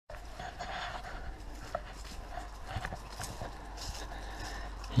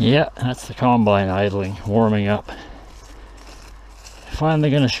Yeah, that's the combine idling, warming up.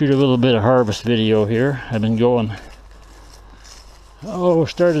 Finally gonna shoot a little bit of harvest video here. I've been going,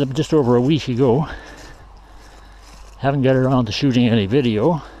 started just over a week ago. Haven't got around to shooting any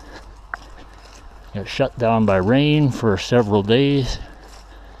video. Got shut down by rain for several days.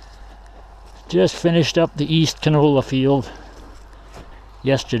 Just finished up the east canola field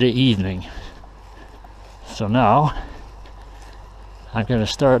yesterday evening. So now I'm going to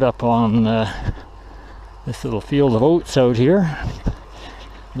start up on this little field of oats out here.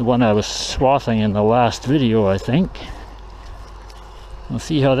 The one I was swathing in the last video, I think. We'll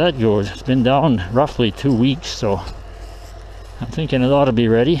see how that goes. It's been down roughly 2 weeks, so I'm thinking it ought to be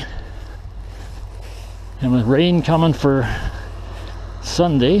ready. And with rain coming for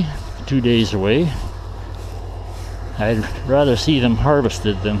Sunday, 2 days away, I'd rather see them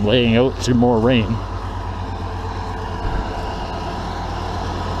harvested than laying out through more rain.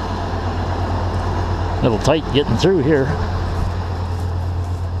 A little tight getting through here.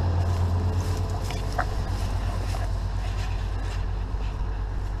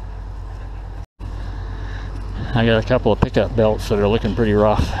 I got a couple of pickup belts that are looking pretty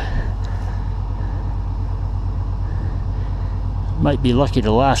rough. Might be lucky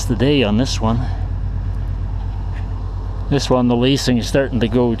to last the day on this one. This one, the lacing is starting to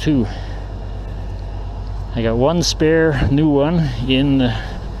go too. I got one spare new one in the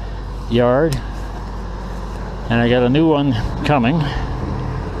yard, and I got a new one coming.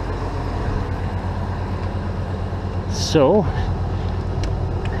 So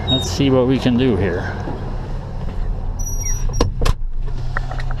let's see what we can do here.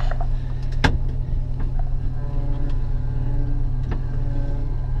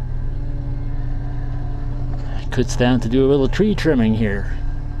 Could stand to do a little tree trimming here.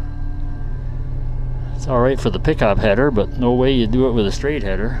 It's alright for the pickup header, but no way you do it with a straight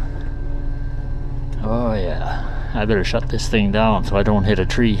header. Oh yeah, I better shut this thing down so I don't hit a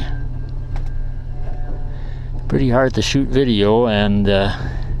tree. Pretty hard to shoot video and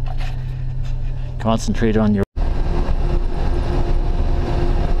concentrate on your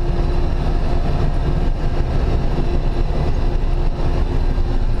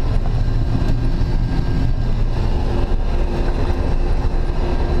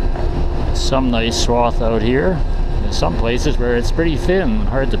some nice swath out here. There's some places where it's pretty thin,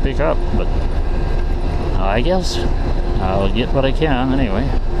 hard to pick up, but I guess I'll get what I can anyway.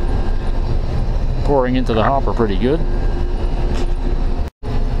 Pouring into the hopper pretty good.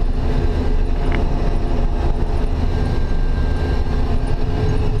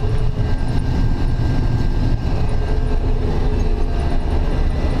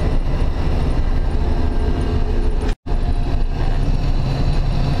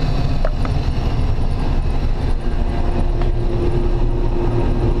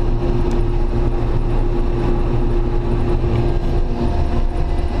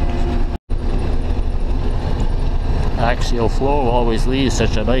 Axial flow always leaves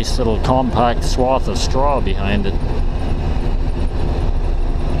such a nice little compact swath of straw behind it.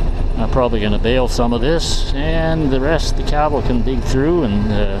 I'm probably going to bale some of this, and the rest the cattle can dig through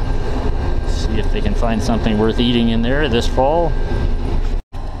and see if they can find something worth eating in there this fall.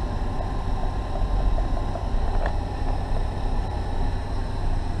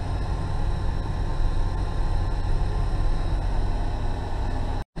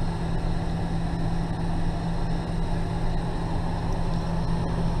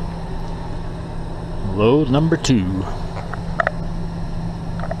 Load number 2. I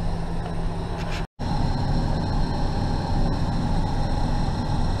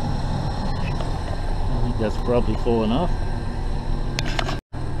think that's probably full enough.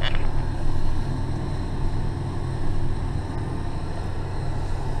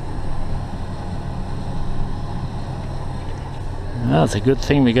 Well, it's a good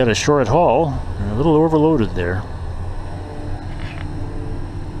thing we got a short haul. We're a little overloaded there.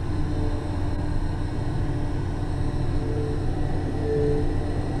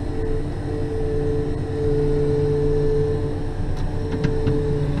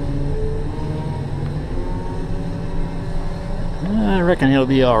 I reckon he'll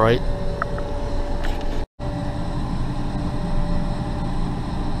be alright.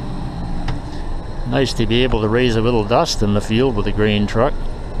 Nice to be able to raise a little dust in the field with a grain truck.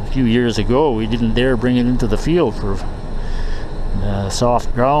 A few years ago we didn't dare bring it into the field for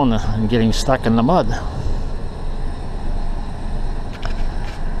soft ground and getting stuck in the mud.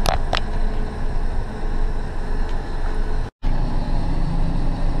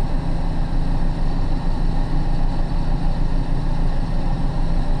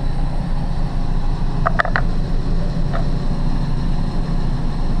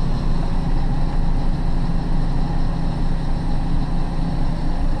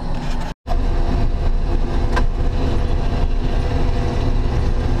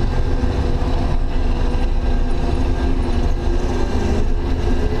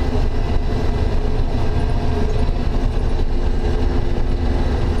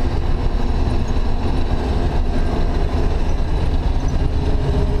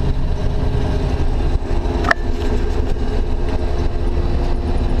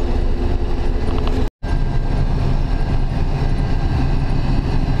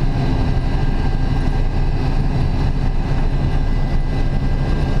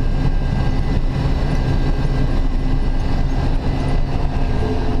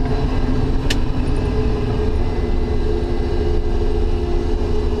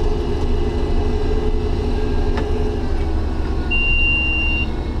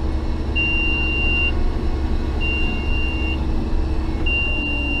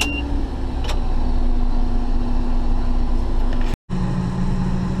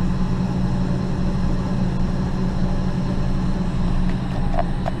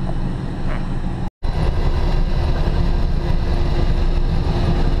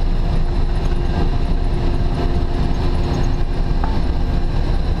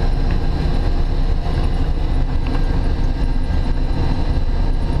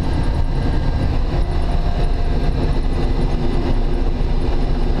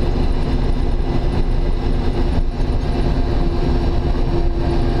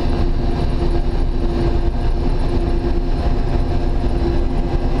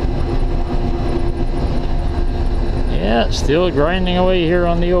 Still grinding away here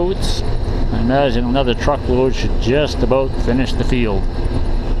on the oats. I imagine another truckload should just about finish the field.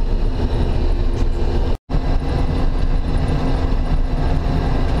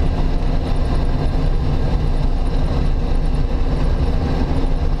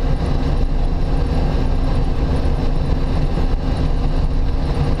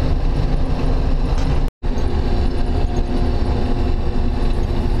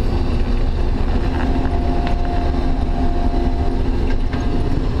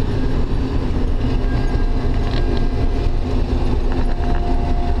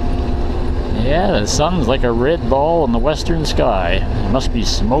 Yeah, the sun's like a red ball in the western sky. There must be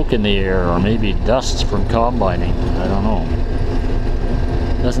smoke in the air, or maybe dust from combining. I don't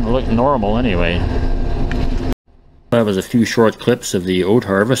know. Doesn't look normal anyway. That was a few short clips of the Oat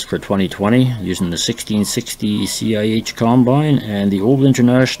Harvest for 2020 using the 1660 CIH combine and the Old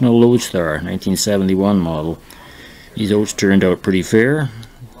International Loadstar 1971 model. These oats turned out pretty fair,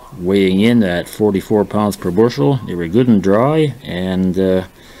 weighing in at 44 pounds per bushel. They were good and dry, and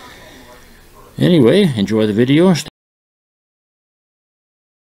anyway, enjoy the video.